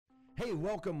Hey,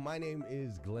 welcome. My name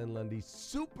is Glenn Lundy.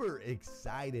 Super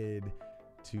excited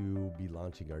to be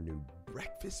launching our new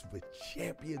Breakfast with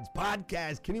Champions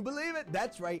podcast. Can you believe it?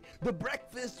 That's right. The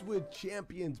Breakfast with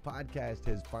Champions podcast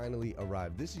has finally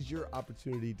arrived. This is your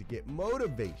opportunity to get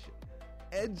motivation,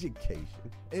 education,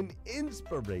 and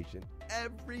inspiration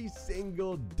every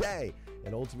single day.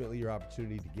 And ultimately, your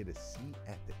opportunity to get a seat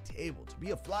at the table, to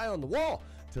be a fly on the wall,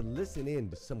 to listen in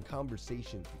to some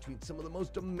conversations between some of the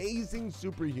most amazing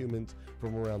superhumans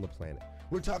from around the planet.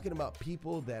 We're talking about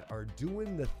people that are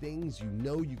doing the things you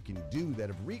know you can do, that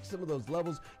have reached some of those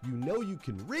levels you know you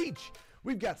can reach.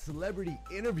 We've got celebrity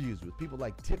interviews with people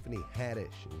like Tiffany Haddish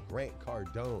and Grant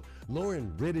Cardone,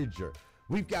 Lauren Rittiger.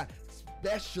 We've got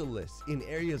specialists in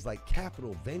areas like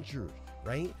capital ventures,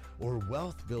 right? Or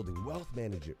wealth building, wealth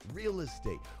management, real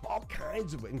estate, all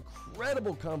kinds of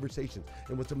incredible conversations.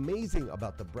 And what's amazing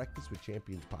about the Breakfast with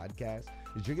Champions podcast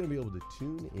is you're going to be able to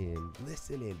tune in,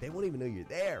 listen in. They won't even know you're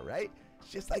there, right? It's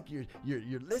just like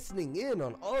you're listening in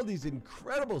on all these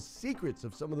incredible secrets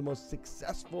of some of the most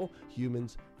successful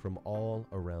humans from all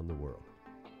around the world.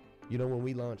 You know, when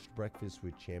we launched Breakfast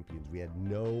with Champions, we had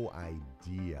no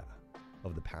idea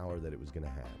of the power that it was going to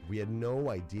have. We had no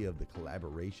idea of the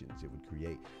collaborations it would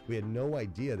create. We had no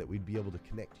idea that we'd be able to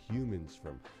connect humans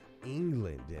from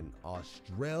England and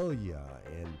Australia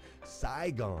and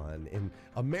Saigon and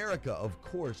America, of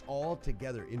course, all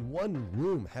together in one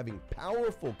room, having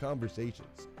powerful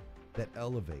conversations that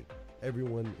elevate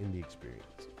everyone in the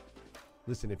experience.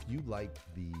 Listen, if you like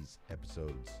these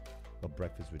episodes of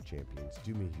Breakfast with Champions,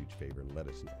 do me a huge favor and let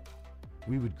us know.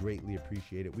 We would greatly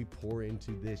appreciate it. We pour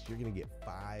into this. You're going to get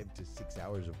 5 to 6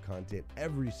 hours of content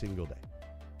every single day,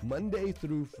 Monday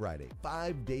through Friday,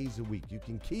 5 days a week. You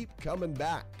can keep coming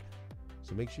back.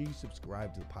 So make sure you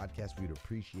subscribe to the podcast. We'd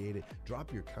appreciate it.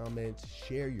 Drop your comments,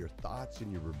 share your thoughts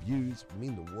and your reviews. It would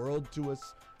mean the world to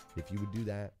us if you would do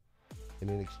that. And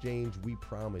in exchange, we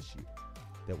promise you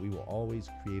that we will always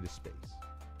create a space,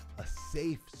 a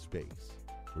safe space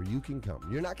where you can come.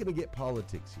 You're not going to get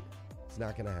politics here. It's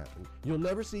not going to happen. You'll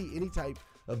never see any type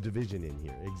of division in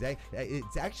here.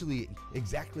 It's actually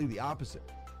exactly the opposite.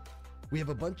 We have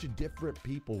a bunch of different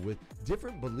people with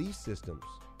different belief systems,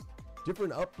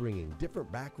 different upbringing, different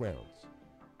backgrounds.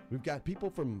 We've got people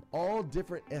from all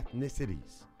different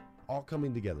ethnicities all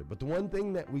coming together. But the one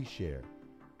thing that we share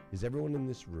is everyone in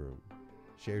this room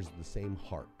shares the same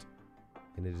heart.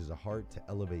 And it is a heart to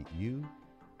elevate you,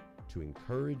 to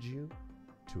encourage you,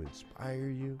 to inspire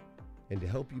you, and to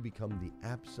help you become the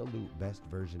absolute best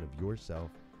version of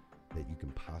yourself that you can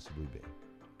possibly be.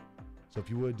 So if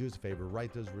you would, do us a favor,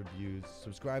 write those reviews,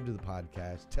 subscribe to the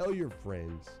podcast, tell your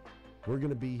friends. We're going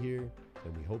to be here,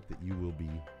 and we hope that you will be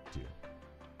too.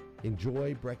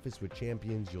 Enjoy Breakfast with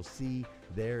Champions. You'll see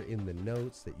there in the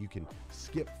notes that you can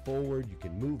skip forward, you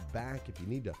can move back. If you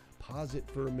need to pause it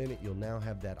for a minute, you'll now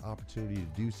have that opportunity to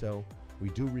do so. We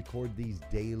do record these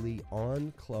daily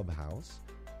on Clubhouse.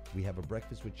 We have a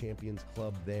Breakfast with Champions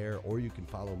club there, or you can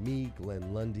follow me,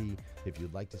 Glenn Lundy, if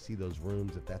you'd like to see those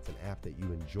rooms. If that's an app that you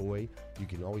enjoy, you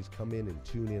can always come in and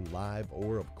tune in live,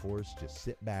 or of course, just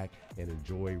sit back and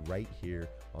enjoy right here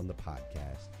on the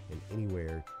podcast and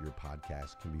anywhere your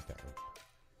podcast can be found.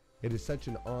 It is such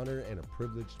an honor and a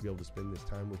privilege to be able to spend this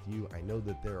time with you. I know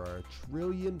that there are a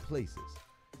trillion places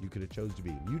you could have chose to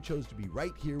be. You chose to be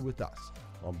right here with us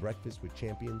on Breakfast with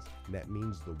Champions, and that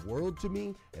means the world to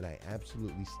me, and I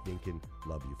absolutely stinking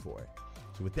love you for it.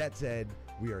 So with that said,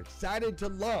 we are excited to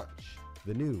launch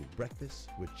the new Breakfast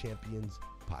with Champions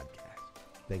podcast.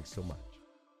 Thanks so much.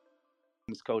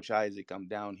 It's Coach Isaac. I'm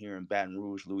down here in Baton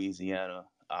Rouge, Louisiana,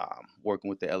 working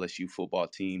with the LSU football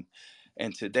team.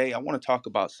 And today I want to talk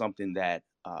about something that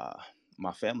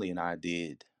my family and I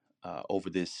did over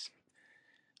this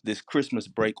Christmas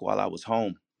break while I was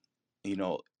home. You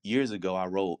know, years ago, I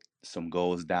wrote some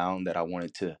goals down that I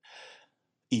wanted to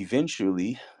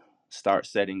eventually start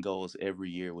setting goals every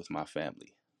year with my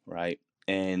family, right?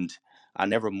 And I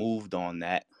never moved on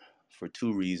that for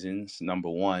two reasons. Number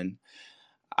one,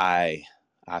 I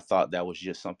thought that was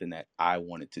just something that I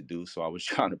wanted to do, so I was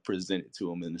trying to present it to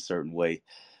them in a certain way.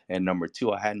 And number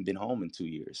two, I hadn't been home in 2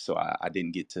 years, so I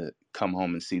didn't get to come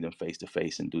home and see them face to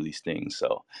face and do these things.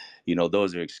 So, you know,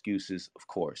 those are excuses, of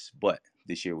course, but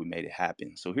this year we made it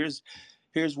happen. So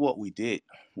here's what we did.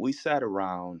 We sat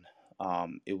around.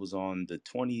 It was on the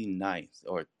 29th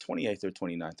or 28th or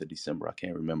 29th of December. I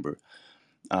can't remember.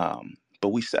 But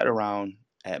we sat around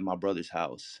at my brother's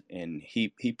house, and he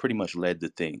pretty much led the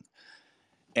thing.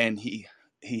 And he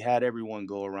had everyone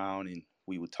go around, and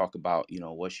we would talk about, you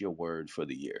know, what's your word for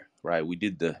the year, right? We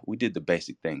did the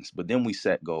basic things, but then we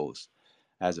set goals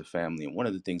as a family. And one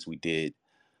of the things we did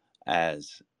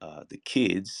as the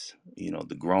kids,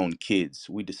 the grown kids,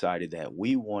 we decided that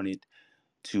we wanted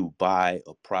to buy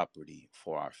a property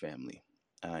for our family.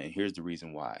 And here's the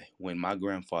reason why. When my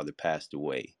grandfather passed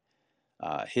away,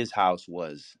 his house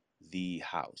was the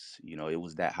house. It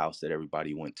was that house that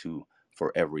everybody went to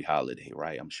for every holiday,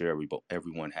 right? I'm sure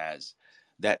everyone has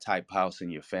that type of house in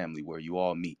your family where you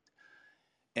all meet.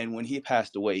 And when he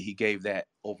passed away, he gave that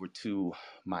over to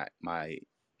my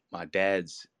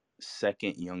dad's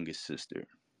second youngest sister,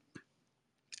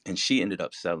 and she ended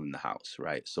up selling the house,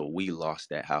 right? So we lost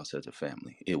that house as a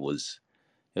family. It was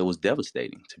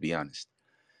devastating, to be honest.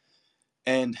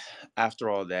 And after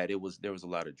all that, there was a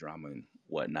lot of drama and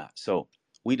whatnot. So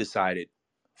we decided,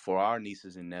 for our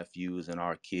nieces and nephews and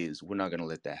our kids, we're not going to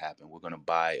let that happen. We're going to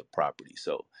buy a property.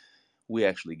 So we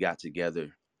actually got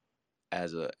together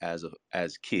as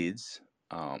kids,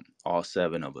 all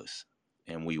seven of us,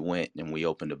 and we went and we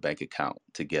opened a bank account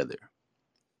together,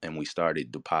 and we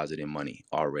started depositing money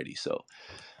already. So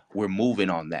we're moving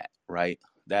on that, right?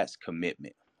 That's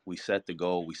commitment. We set the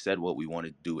goal, we said what we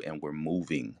wanted to do, and we're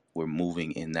moving. We're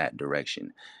moving in that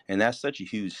direction. And that's such a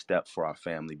huge step for our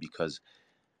family because,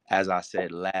 as I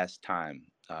said last time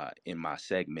in my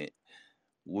segment,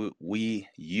 we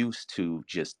used to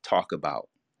just talk about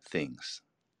things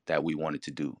that we wanted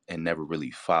to do and never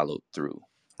really followed through,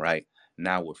 right?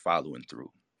 Now we're following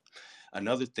through.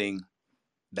 Another thing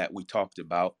that we talked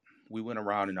about, we went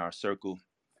around in our circle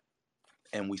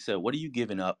and we said, what are you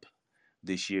giving up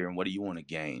this year and what do you want to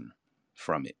gain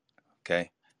from it?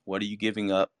 Okay. What are you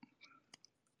giving up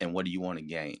and what do you want to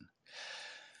gain?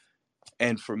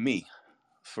 And for me,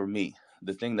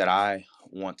 the thing that I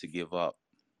want to give up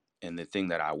and the thing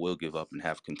that I will give up and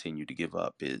have continued to give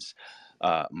up is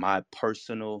my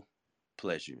personal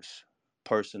pleasures.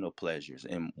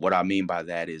 And what I mean by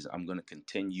that is I'm going to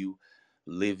continue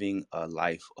living a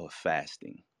life of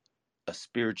fasting, a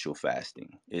spiritual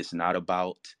fasting. It's not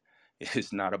about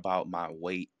my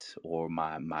weight or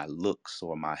my looks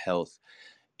or my health.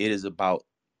 It is about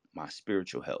my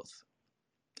spiritual health.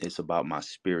 It's about my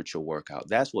spiritual workout.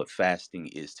 That's what fasting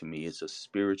is to me. It's a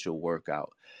spiritual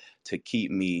workout to keep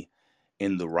me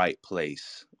in the right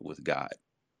place with God.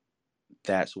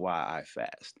 That's why I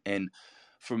fast. And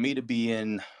for me to be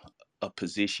in a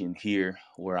position here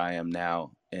where I am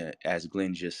now, as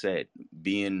Glenn just said,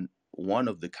 being one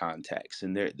of the contacts,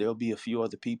 and there'll be a few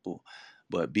other people,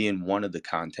 but being one of the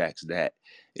contacts that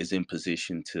is in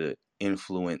position to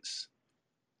influence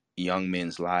young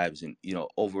men's lives, and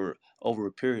over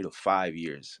a period of 5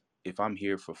 years, if I'm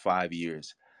here for 5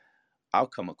 years, I'll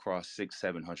come across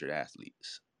 600-700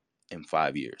 athletes in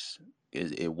 5 years.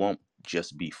 It won't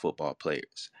just be football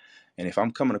players. And if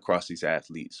I'm coming across these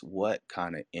athletes, what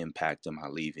kind of impact am I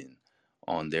leaving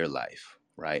on their life,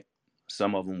 right?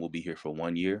 Some of them will be here for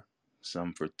 1 year,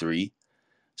 some for three,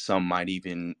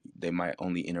 they might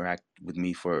only interact with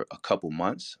me for a couple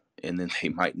months and then they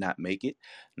might not make it.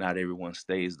 Not everyone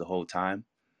stays the whole time,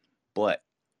 but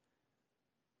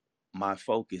my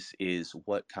focus is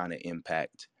what kind of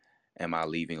impact am I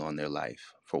leaving on their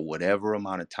life for whatever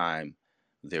amount of time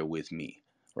they're with me,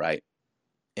 right?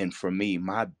 And for me,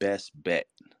 my best bet,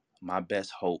 my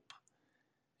best hope,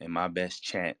 and my best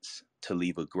chance to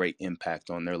leave a great impact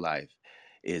on their life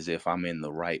is if I'm in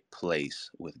the right place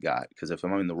with God. Because if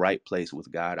I'm in the right place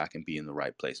with God, I can be in the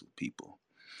right place with people.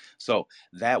 So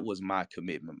that was my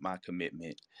commitment. My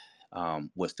commitment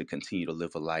was to continue to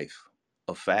live a life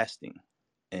of fasting.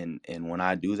 And when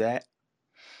I do that,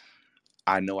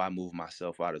 I know I move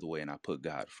myself out of the way and I put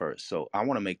God first. So I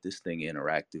want to make this thing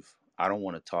interactive. I don't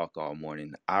want to talk all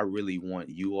morning. I really want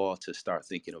you all to start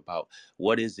thinking about,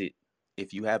 what is it,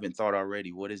 if you haven't thought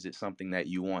already, what is it, something that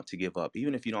you want to give up?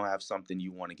 Even if you don't have something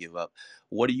you want to give up,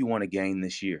 what do you want to gain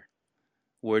this year?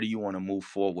 Where do you want to move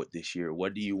forward this year?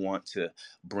 What do you want to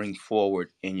bring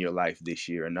forward in your life this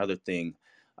year? Another thing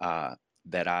uh,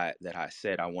 that I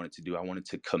said I wanted to do, I wanted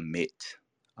to commit.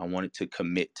 I wanted to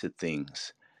commit to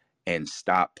things and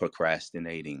stop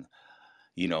procrastinating.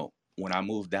 When I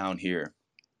moved down here,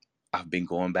 I've been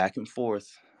going back and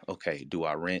forth. Okay, do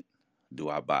I rent? Do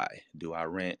I buy? Do I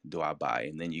rent? Do I buy?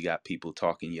 And then you got people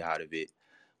talking you out of it.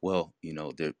 Well,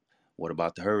 what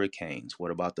about the hurricanes?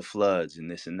 What about the floods and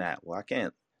this and that? Well,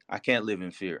 I can't live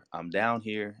in fear. I'm down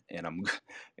here and I'm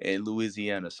in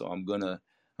Louisiana, so I'm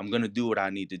gonna do what I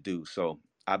need to do. So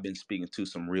I've been speaking to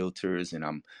some realtors and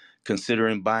I'm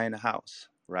considering buying a house,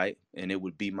 right? And it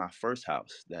would be my first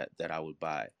house that I would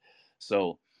buy.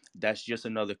 So that's just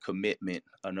another commitment,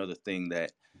 another thing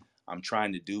that I'm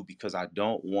trying to do because I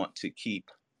don't want to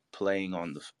keep playing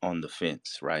on the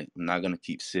fence, right? I'm not going to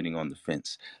keep sitting on the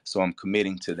fence. So I'm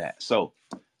committing to that. So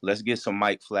let's get some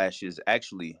mic flashes.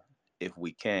 Actually, if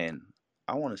we can,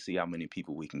 I want to see how many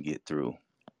people we can get through.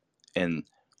 And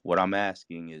what I'm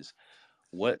asking is,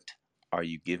 what are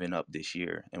you giving up this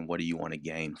year, and what do you want to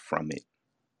gain from it?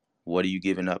 What are you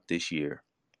giving up this year,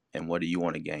 and what do you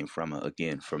want to gain from it?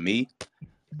 Again, for me,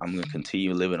 I'm going to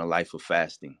continue living a life of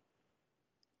fasting.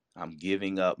 I'm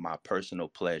giving up my personal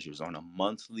pleasures on a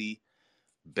monthly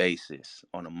basis.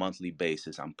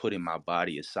 I'm putting my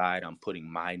body aside, I'm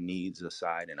putting my needs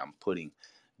aside, and I'm putting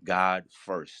God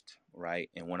first, right?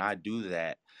 And when I do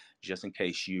that, just in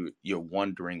case you're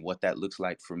wondering what that looks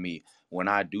like for me, when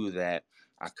I do that,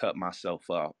 I cut myself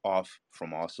off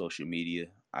from all social media.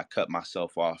 I cut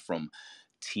myself off from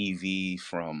TV,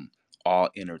 from all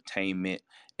entertainment.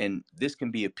 And this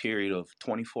can be a period of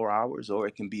 24 hours, or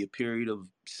it can be a period of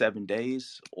 7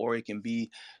 days, or it can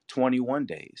be 21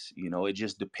 days. It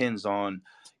just depends on,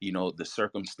 the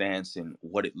circumstance and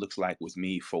what it looks like with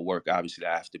me for work. Obviously,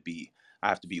 I have to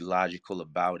be logical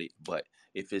about it. But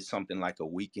if it's something like a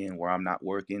weekend where I'm not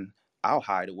working, I'll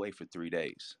hide away for 3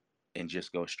 days and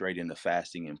just go straight into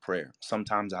fasting and prayer.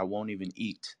 Sometimes I won't even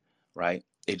eat, right?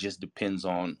 It just depends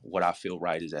on what I feel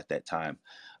right is at that time,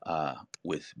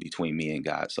 with between me and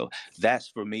God. So that's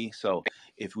for me. So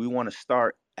if we want to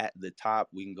start at the top,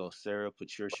 we can go Sarah,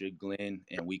 Patricia, Glenn,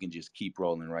 and we can just keep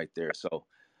rolling right there. So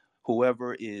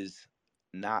whoever is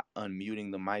not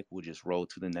unmuting the mic, we'll just roll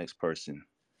to the next person.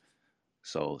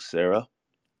 So Sarah.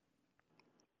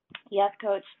 Yes,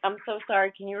 Coach. I'm so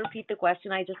sorry. Can you repeat the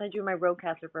question? I just had you in my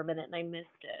roadcaster for a minute and I missed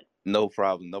it. No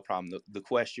problem. No problem. The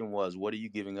question was, what are you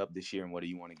giving up this year, and what do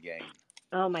you want to gain?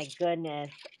 Oh my goodness.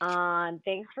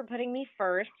 Thanks for putting me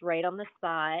first, right on the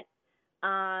spot.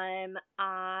 I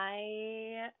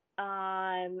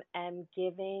am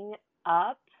giving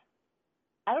up.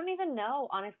 I don't even know,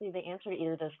 honestly, the answer to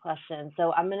either of those questions.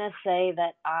 So I'm gonna say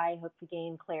that I hope to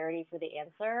gain clarity for the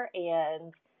answer,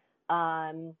 and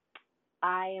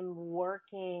I am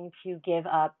working to give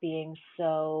up being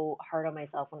so hard on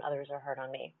myself when others are hard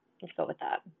on me. Let's go with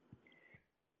that.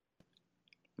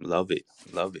 Love it.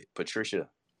 Love it. Patricia.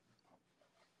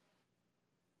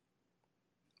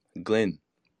 Glenn.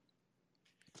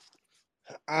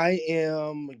 I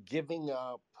am giving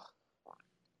up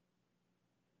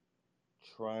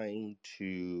trying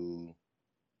to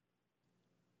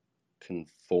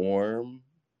conform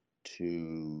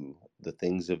to the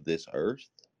things of this earth,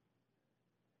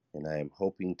 and I am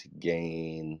hoping to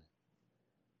gain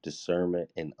discernment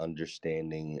and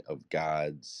understanding of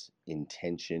God's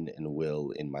intention and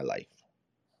will in my life.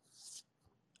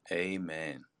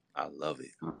 Amen. I love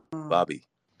it. Bobby.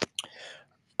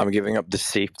 I'm giving up the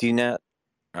safety net.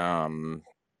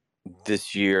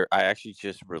 This year, I actually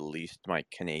just released my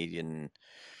Canadian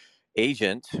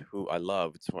agent, who I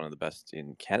love. It's one of the best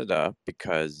in Canada,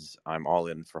 because I'm all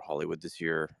in for Hollywood this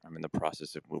year. I'm in the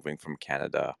process of moving from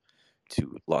Canada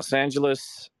to Los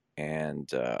Angeles, and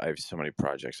I have so many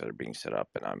projects that are being set up,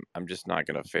 and I'm just not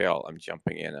going to fail. I'm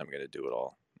jumping in. I'm going to do it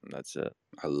all. And that's it.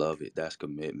 I love it. That's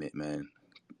commitment, man.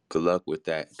 Good luck with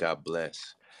that. God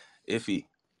bless. Iffy.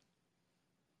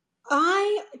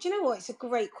 Do you know what? It's a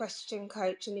great question,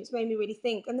 Coach, and it's made me really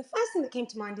think. And the first thing that came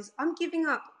to mind is I'm giving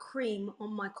up cream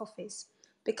on my coffees,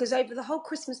 because over the whole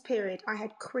Christmas period, I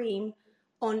had cream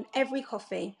on every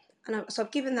coffee, and so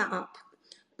I've given that up.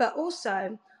 But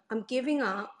also, I'm giving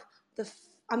up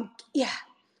I'm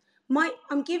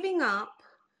giving up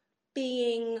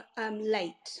being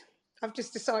late. I've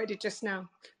just decided just now,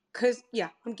 because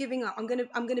I'm giving up. I'm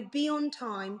gonna be on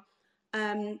time.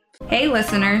 Hey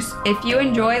listeners, if you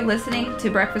enjoy listening to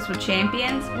Breakfast with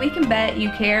Champions, we can bet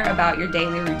you care about your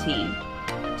daily routine.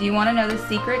 Do you want to know the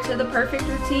secret to the perfect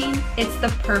routine? It's the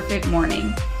perfect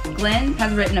morning. Glenn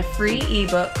has written a free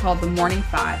ebook called The Morning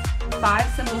 5,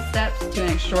 5 simple steps to an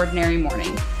extraordinary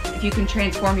morning. If you can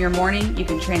transform your morning, you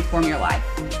can transform your life.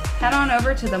 Head on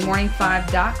over to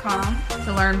themorning5.com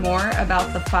to learn more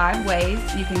about the 5 ways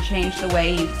you can change the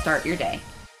way you start your day.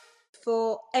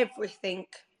 For everything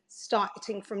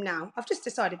starting from now. I've just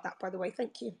decided that, by the way.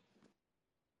 Thank you.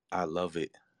 I love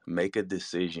it. Make a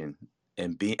decision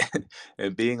and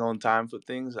being on time for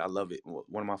things. I love it.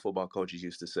 One of my football coaches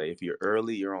used to say, if you're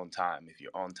early, you're on time. If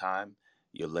you're on time,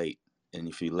 you're late. And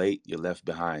if you're late, you're left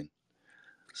behind.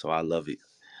 So I love it.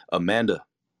 Amanda.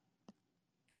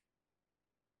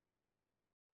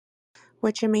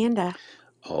 Which Amanda?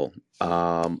 Oh,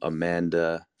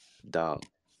 Amanda Dahl.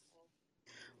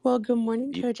 Well, good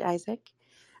morning, Coach Isaac.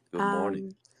 Good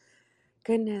morning.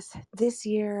 Goodness, this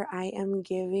year I am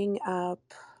giving up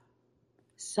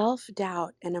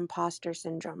self-doubt and imposter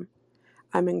syndrome.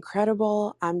 I'm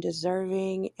incredible, I'm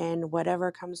deserving, and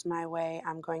whatever comes my way,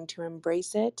 I'm going to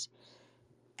embrace it,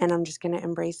 and I'm just going to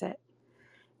embrace it.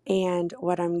 And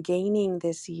what I'm gaining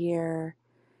this year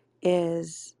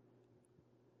is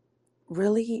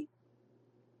really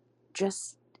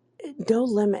just no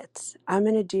limits. I'm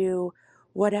going to do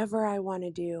whatever I want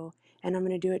to do, and I'm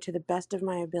going to do it to the best of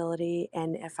my ability.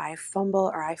 And if I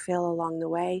fumble or I fail along the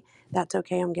way, that's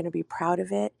okay. I'm going to be proud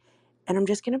of it, and I'm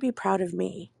just going to be proud of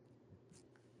me.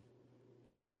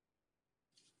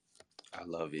 I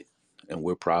love it. And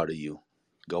we're proud of you.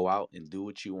 Go out and do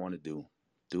what you want to do.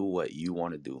 Do what you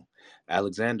want to do.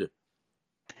 Alexander.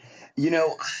 You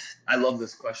know, I love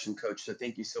this question, Coach. So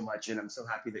thank you so much. And I'm so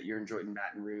happy that you're enjoying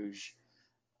Baton Rouge.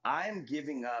 I'm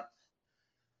giving up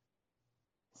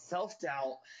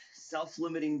self-doubt,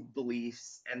 self-limiting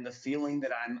beliefs, and the feeling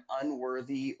that I'm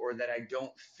unworthy or that I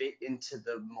don't fit into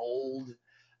the mold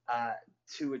uh,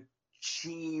 to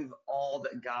achieve all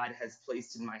that God has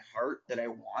placed in my heart that I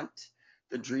want,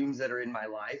 the dreams that are in my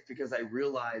life, because I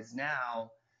realize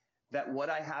now that what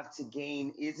I have to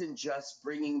gain isn't just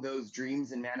bringing those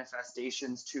dreams and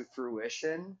manifestations to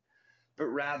fruition, but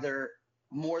rather,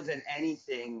 more than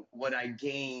anything, what I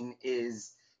gain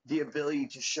is the ability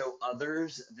to show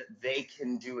others that they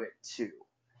can do it too.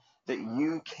 That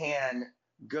you can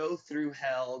go through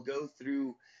hell, go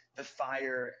through the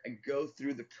fire, and go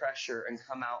through the pressure and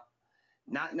come out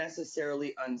not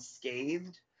necessarily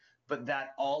unscathed, but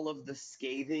that all of the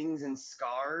scathings and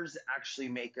scars actually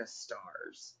make us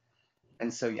stars.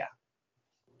 And so, yeah.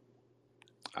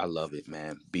 I love it,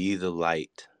 man. Be the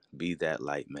light. Be that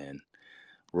light, man.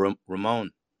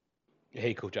 Ramon.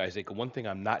 Hey, Coach Isaac. One thing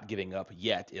I'm not giving up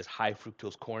yet is high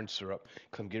fructose corn syrup.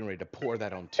 'Cause I'm getting ready to pour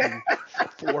that on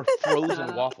 4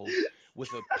 frozen waffles with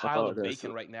a pile Oh, of that's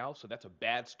bacon right now. So that's a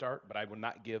bad start, but I will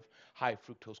not give high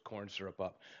fructose corn syrup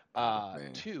up.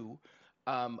 man. 2,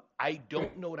 I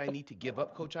don't know what I need to give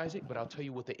up, Coach Isaac, but I'll tell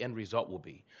you what the end result will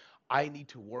be. I need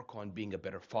to work on being a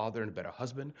better father and a better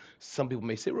husband. Some people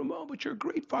may say, Ramon, but you're a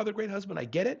great father, great husband. I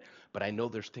get it, but I know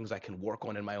there's things I can work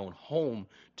on in my own home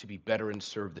to be better and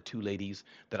serve the 2 ladies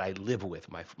that I live with,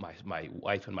 my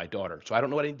wife and my daughter. So I don't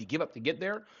know what I need to give up to get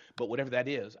there, but whatever that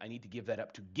is, I need to give that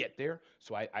up to get there.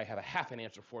 So I have a half an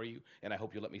answer for you, and I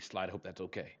hope you let me slide. I hope that's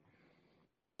okay.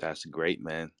 That's great,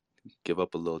 man. Give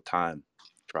up a little time.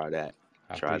 Try that.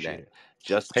 I Try appreciate that. it.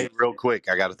 Justin. Hey, real quick,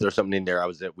 I got to throw something in there.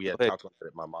 We Go had ahead. talked about it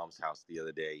at my mom's house the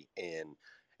other day, and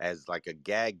as like a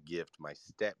gag gift, my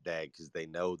stepdad, because they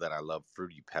know that I love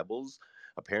Fruity Pebbles.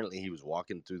 Apparently, he was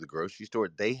walking through the grocery store.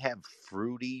 They have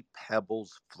Fruity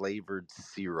Pebbles flavored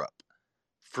syrup.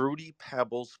 Fruity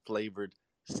Pebbles flavored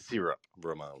syrup,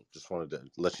 Ramon. Just wanted to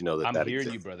let you know that I'm that hearing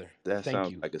you, exists. brother. That Thank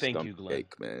sounds you. like a Thank stomach you, Glenn.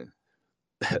 ache, man.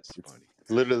 That's It's funny.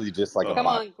 literally just like a Come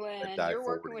bottle on, of Red Glenn. Dye You're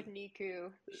working 40. with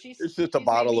Niku. It's just a She's made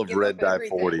bottle me of give up Red Dye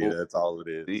 40. everything. That's all it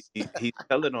is. He's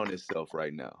telling on himself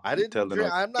right now. I He's didn't telling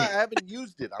drink. on. I haven't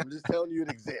used it. I'm just telling you it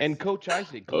exists. And Coach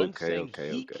Isaac, Glenn's Okay, saying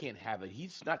okay, he okay. can't have it.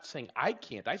 He's not saying I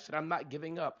can't. I said I'm not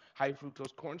giving up high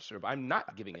fructose corn syrup. I'm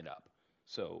not giving it up.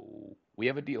 So we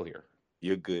have a deal here.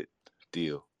 You're good.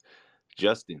 Deal.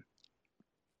 Justin.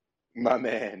 My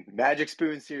man, Magic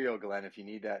Spoon cereal, Glenn. If you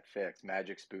need that fix,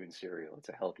 Magic Spoon cereal. It's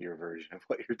a healthier version of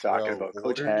what you're talking Bro, about,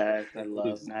 Coach. Yes, I it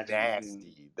love is Magic Spoon.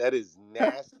 nasty. That is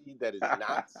nasty. That is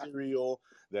not cereal.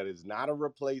 That is not a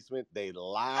replacement. They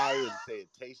lie and say it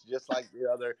tastes just like the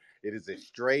other. It is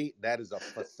that is a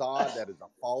facade. That is a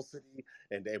falsity.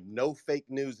 And they have no fake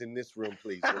news in this room,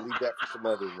 please. We'll leave that for some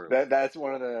other room. That's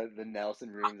one of the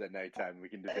Nelson rooms at nighttime. We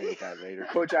can debate that later.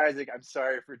 Coach Isaac, I'm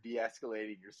sorry for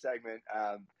de-escalating your segment.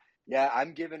 Yeah,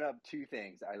 I'm giving up 2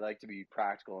 things. I like to be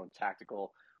practical and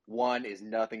tactical. One is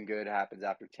nothing good happens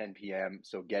after 10 p.m.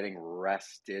 So getting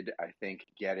rested, I think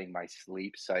getting my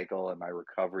sleep cycle and my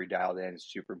recovery dialed in is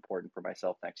super important for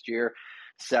myself next year.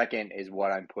 Second is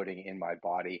what I'm putting in my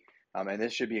body. And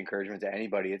this should be encouragement to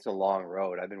anybody. It's a long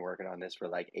road. I've been working on this for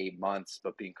like 8 months,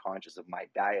 but being conscious of my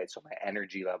diet so my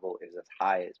energy level is as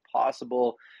high as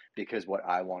possible, because what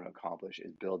I want to accomplish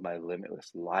is build my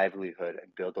limitless livelihood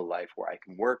and build a life where I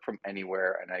can work from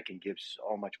anywhere and I can give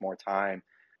so much more time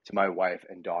to my wife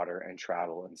and daughter and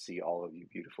travel and see all of you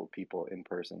beautiful people in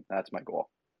person. That's my goal.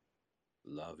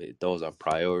 Love it. Those are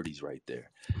priorities right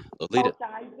there. Lolita.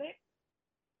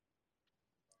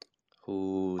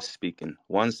 Who's speaking?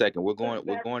 1 second. We're going in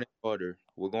order.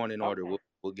 We're going in order.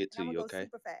 We'll get to I'm you, gonna go okay?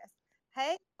 super fast.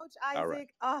 Hey, Coach Isaac.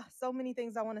 All right. So many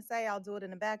things I want to say. I'll do it in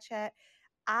the back chat.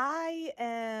 I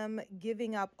am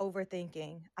giving up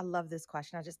overthinking. I love this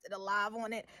question. I just did a live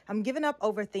on it. I'm giving up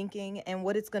overthinking, and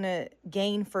what it's going to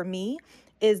gain for me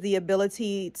is the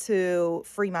ability to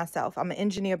free myself. I'm an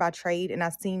engineer by trade, and I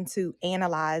seem to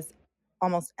analyze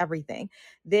almost everything.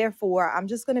 Therefore, I'm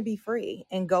just going to be free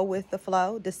and go with the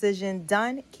flow. Decision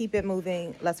done. Keep it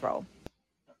moving. Let's roll.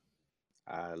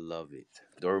 I love it.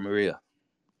 Dora Maria.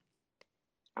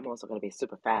 I'm also going to be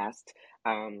super fast.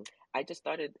 I just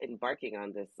started embarking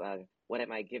on this. What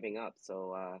am I giving up?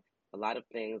 So a lot of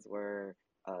things were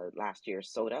last year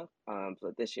soda.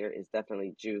 So this year is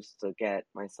definitely juice to get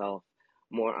myself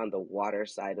more on the water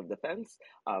side of the fence,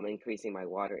 increasing my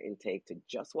water intake to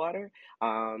just water.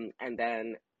 And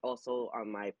then also on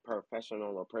my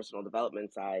professional or personal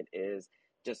development side is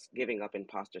just giving up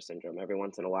imposter syndrome. Every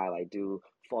once in a while, I do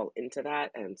fall into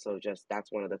that. And so just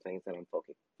that's one of the things that I'm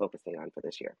focusing on for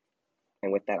this year.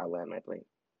 And with that, I'll land my plane.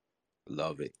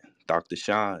 Love it. Dr.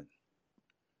 Sean.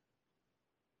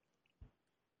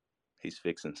 He's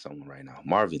fixing someone right now.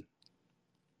 Marvin.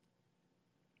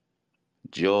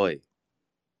 Joy.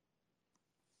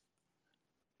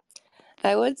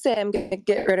 I would say I'm going to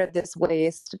get rid of this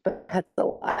waste, but that's a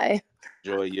lie.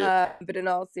 Joy, But in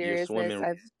all seriousness,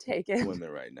 I've taken.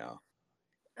 Swimming right now.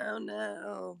 Oh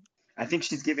no! I think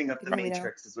she's giving up the Let me know.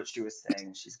 Matrix, is what she was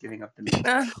saying. She's giving up the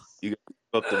Matrix. You give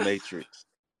up the Matrix.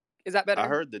 Is that better? I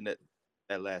heard that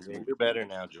last Yeah, one. you're better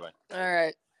now, Joy. All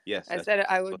right. Yes. I said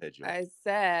I Go would. ahead, Joy. I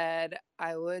said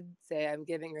I would say I'm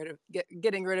getting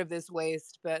rid of this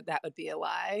waste, but that would be a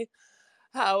lie.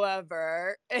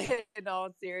 However, in all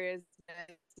seriousness,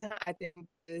 I think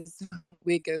this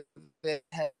week of it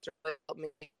has really helped me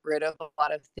get rid of a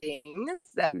lot of things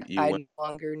that You I went no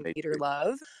longer need or Matrix.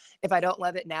 love. If I don't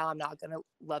love it now, I'm not going to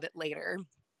love it later.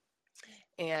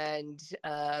 And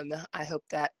I hope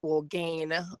that will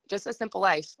gain just a simple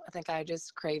life. I think I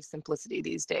just crave simplicity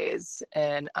these days,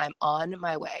 and I'm on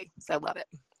my way. So I love it.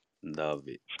 Love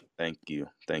it. Thank you.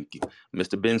 Thank you.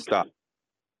 Mr. Benstock.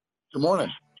 Good morning.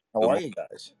 How Good are morning. you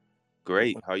guys?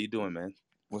 Great. How you doing, man?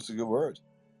 What's a good word?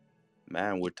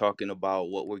 Man, we're talking about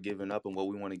what we're giving up and what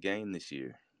we want to gain this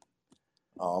year.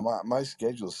 Oh, my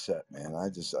schedule's set, man. I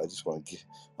just want to.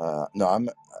 I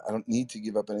don't need to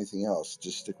give up anything else.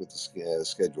 Just stick with the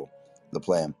schedule, the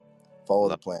plan. Follow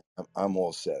the plan. I'm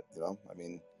all set. You know. I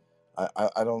mean,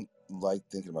 I don't like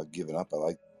thinking about giving up. I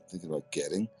like thinking about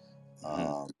getting.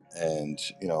 And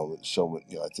so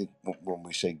I think when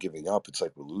we say giving up, it's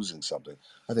like we're losing something.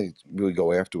 I think really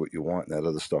go after what you want, and that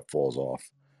other stuff falls off.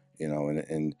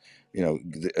 And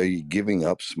are you giving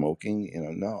up smoking?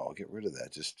 No, get rid of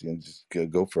that. Just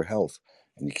go for health,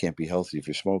 and you can't be healthy if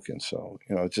you're smoking. So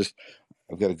it's just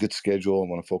I've got a good schedule. I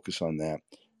want to focus on that,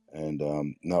 and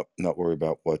not worry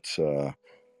about what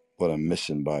I'm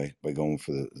missing by going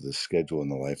for the schedule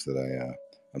and the life that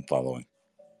I'm following.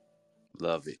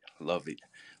 Love it. Love it.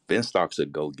 Benstock's a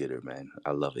go-getter, man.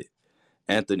 I love it.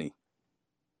 Anthony.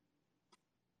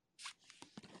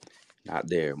 Not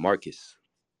there. Marcus.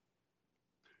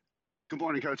 Good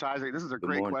morning, Coach Isaac. This is a Good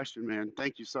great morning. question, man.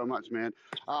 Thank you so much, man.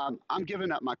 I'm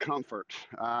giving up my comfort.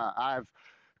 I've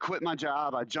quit my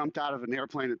job. I jumped out of an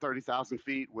airplane at 30,000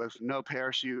 feet with no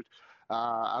parachute.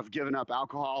 I've given up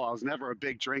alcohol. I was never a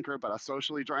big drinker, but I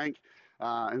socially drank.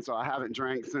 And so I haven't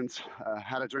drank since,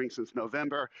 had a drink since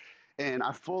November. And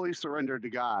I fully surrendered to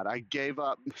God. I gave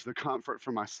up the comfort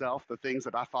for myself, the things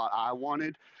that I thought I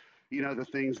wanted, the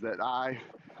things that I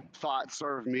thought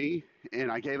served me,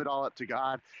 and I gave it all up to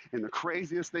God. And the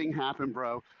craziest thing happened,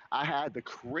 bro. I had the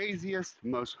craziest,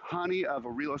 most honey of a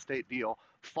real estate deal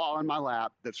fall in my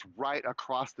lap that's right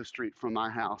across the street from my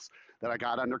house that I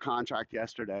got under contract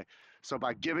yesterday. So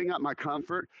by giving up my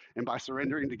comfort and by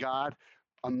surrendering to God,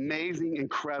 amazing,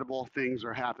 incredible things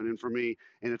are happening for me.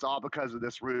 And it's all because of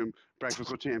this room, Breakfast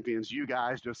with Champions. You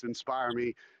guys just inspire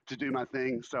me to do my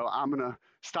thing. So I'm going to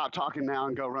stop talking now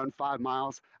and go run 5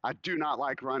 miles. I do not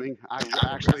like running. I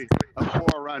actually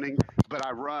abhor running, but I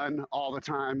run all the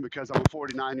time because I'm a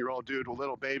 49-year-old dude with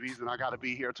little babies, and I got to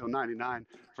be here till 99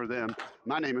 for them.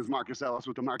 My name is Marcus Ellis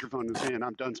with the microphone in his hand.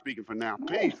 I'm done speaking for now.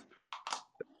 Peace.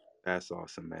 That's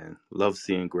awesome, man. Love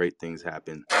seeing great things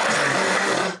happen.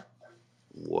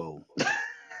 Whoa.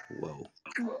 Whoa.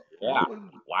 Yeah.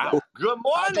 Wow. Good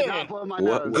I did morning. not blow my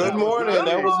What nose. was Good That was morning. not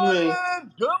That me. was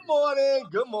me. Good morning.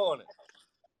 Good morning.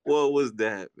 What was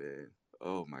that, man?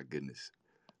 Oh my goodness.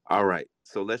 All right.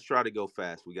 So let's try to go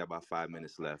fast. We got about 5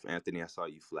 minutes left. Anthony, I saw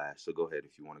you flash. So go ahead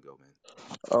if you want to go, man.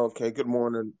 Okay, good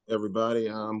morning, everybody.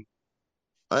 I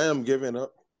am giving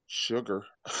up sugar.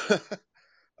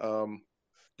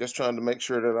 Just trying to make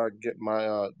sure that I get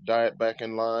my diet back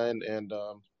in line, and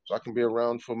so I can be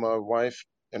around for my wife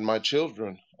and my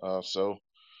children. So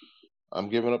I'm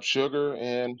giving up sugar,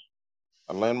 and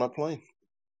I land my plane.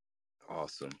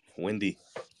 Awesome. Wendy.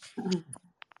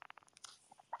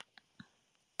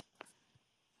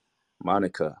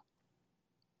 Monica.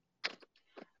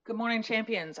 Good morning,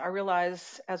 champions. I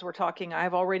realize as we're talking,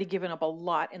 I've already given up a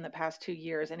lot in the past 2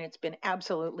 years, and it's been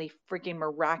absolutely freaking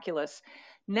miraculous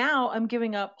Now I'm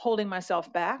giving up holding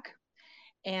myself back.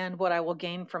 And what I will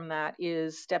gain from that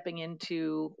is stepping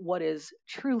into what is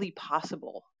truly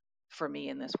possible for me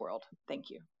in this world. Thank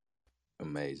you.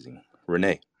 Amazing.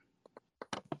 Renee.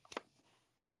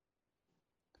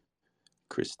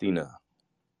 Christina.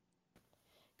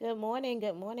 Good morning.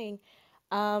 Good morning.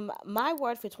 My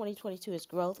word for 2022 is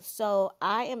growth. So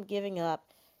I am giving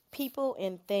up people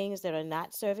and things that are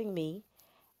not serving me.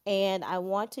 And I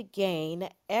want to gain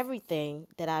everything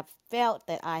that I've felt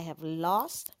that I have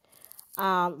lost,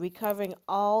 recovering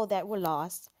all that were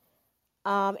lost,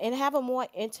 and have a more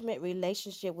intimate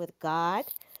relationship with God.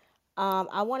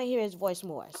 I want to hear his voice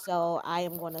more. So I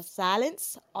am going to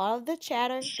silence all of the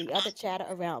chatter, the other chatter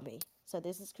around me. So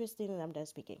this is Christine, and I'm done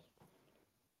speaking.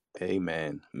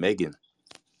 Amen. Megan.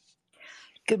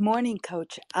 Good morning,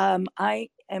 Coach. I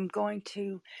am going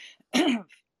to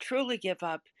truly give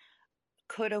up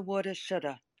coulda, woulda,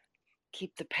 shoulda.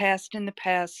 Keep the past in the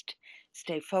past.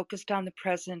 Stay focused on the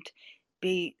present.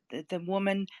 Be the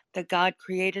woman that God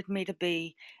created me to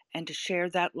be, and to share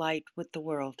that light with the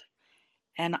world.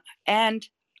 And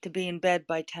to be in bed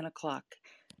by 10 o'clock.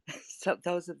 So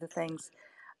those are the things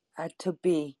to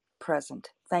be present.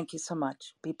 Thank you so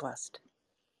much. Be blessed.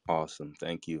 Awesome.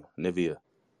 Thank you. Nivea.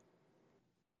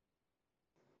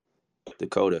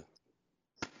 Dakota.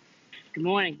 Good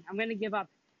morning. I'm going to give up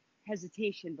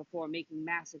hesitation before making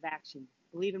massive action.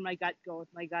 Believe in my gut, go with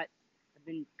my gut. I've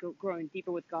been growing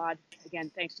deeper with God.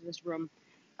 Again, thanks to this room.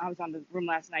 I was on the room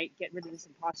last night. Get rid of this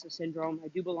imposter syndrome. I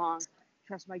do belong.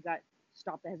 Trust my gut.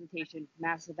 Stop the hesitation.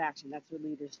 Massive action. That's what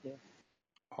leaders do.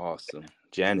 Awesome.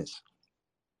 Janice.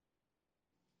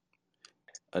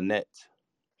 Annette.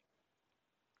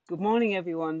 Good morning,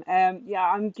 everyone. Yeah,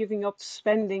 I'm giving up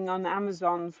spending on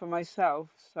Amazon for myself.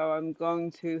 So I'm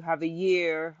going to have a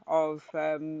year of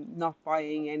not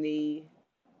buying any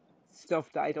stuff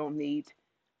that I don't need.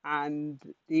 And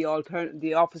the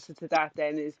opposite to that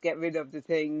then is get rid of the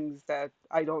things that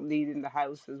I don't need in the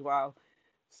house as well.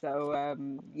 So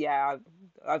yeah,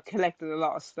 I've collected a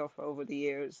lot of stuff over the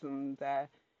years, and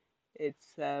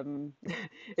it's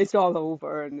it's all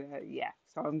over, and yeah,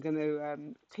 so I'm going to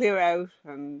clear out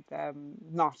and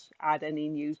not add any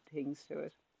new things to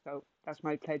it. So that's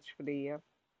my pledge for the year.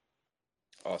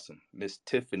 Awesome. Miss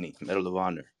Tiffany, Medal of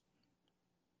Honor.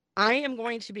 I am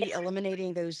going to be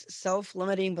eliminating those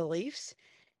self-limiting beliefs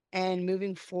and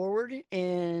moving forward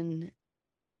in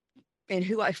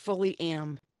who I fully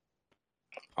am.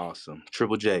 Awesome.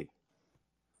 Triple J.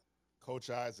 Coach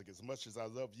Isaac, as much as I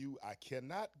love you, I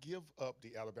cannot give up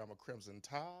the Alabama Crimson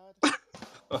Tide.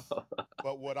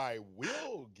 But what I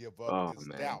will give up is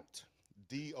doubt.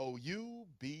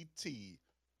 D-O-U-B-T.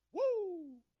 Woo!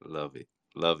 Love it.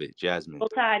 Love it. Jasmine. Roll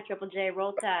Tide, Triple J.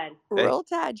 Roll Tide. Hey, Roll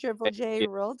Tide, Triple J.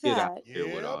 Roll get out Tide.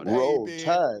 here with all that. Roll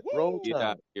Tide. Roll Get out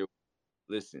Tide. here.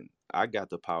 Listen, I got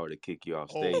the power to kick you off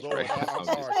Oh, stage Lord, right now. I'm I'm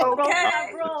sorry. just Roll kidding.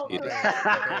 Tide, roll.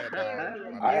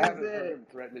 Yeah. I haven't heard him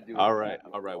threaten to do All it right.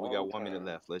 in a All right. We got long 1 minute time.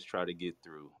 left. Let's try to get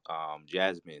through.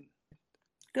 Jasmine.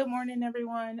 Good morning,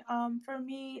 everyone. For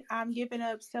me, I'm giving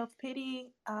up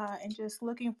self-pity and just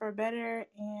looking for better.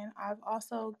 And I've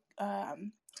also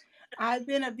I've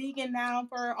been a vegan now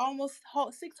for almost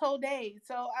 6 whole days,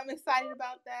 so I'm excited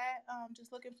about that.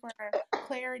 Just looking for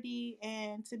clarity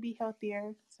and to be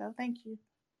healthier. So thank you.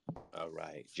 All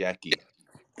right. Jackie.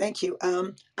 Thank you.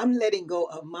 I'm letting go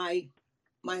of my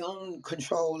own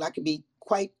control. I can be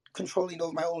quite controlling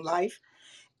over my own life,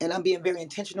 and I'm being very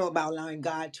intentional about allowing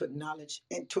God to acknowledge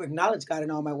God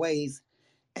in all my ways.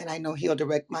 And I know He'll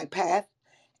direct my path.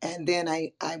 And then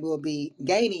I will be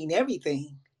gaining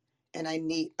everything, and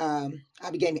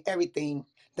I'll be gaining everything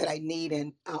that I need,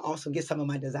 and I'll also get some of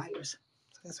my desires.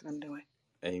 So that's what I'm doing.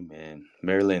 Amen.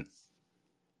 Marilyn.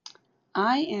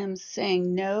 I am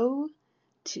saying no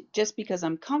to just because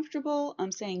I'm comfortable.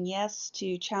 I'm saying yes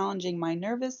to challenging my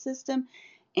nervous system,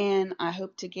 and I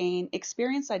hope to gain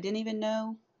experience I didn't even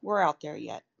know were out there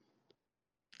yet.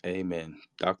 Amen.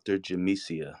 Dr.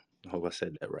 Jamesia. I hope I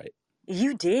said that right.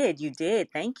 You did.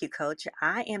 Thank you, Coach.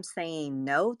 I am saying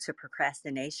no to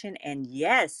procrastination and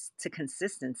yes to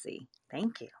consistency.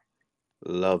 Thank you.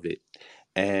 Love it.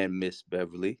 And Miss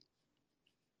Beverly.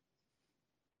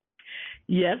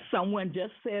 Yes, someone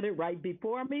just said it right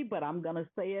before me, but I'm going to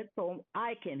say it so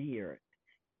I can hear it.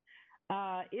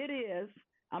 It is,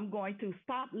 I'm going to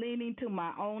stop leaning to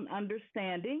my own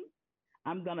understanding.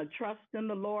 I'm going to trust in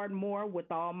the Lord more with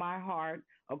all my heart,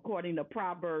 according to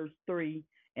Proverbs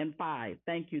 3:5.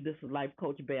 Thank you. This is Life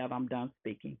Coach Bev. I'm done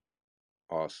speaking.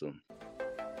 Awesome.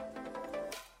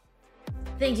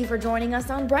 Thank you for joining us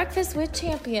on Breakfast with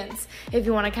Champions. If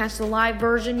you want to catch the live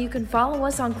version, you can follow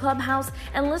us on Clubhouse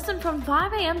and listen from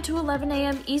 5 a.m. to 11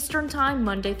 a.m. Eastern Time,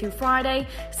 Monday through Friday,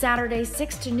 Saturdays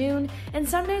 6 to noon, and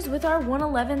Sundays with our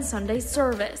 111 Sunday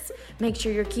service. Make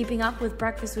sure you're keeping up with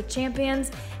Breakfast with Champions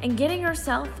and getting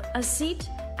yourself a seat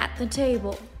at the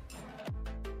table.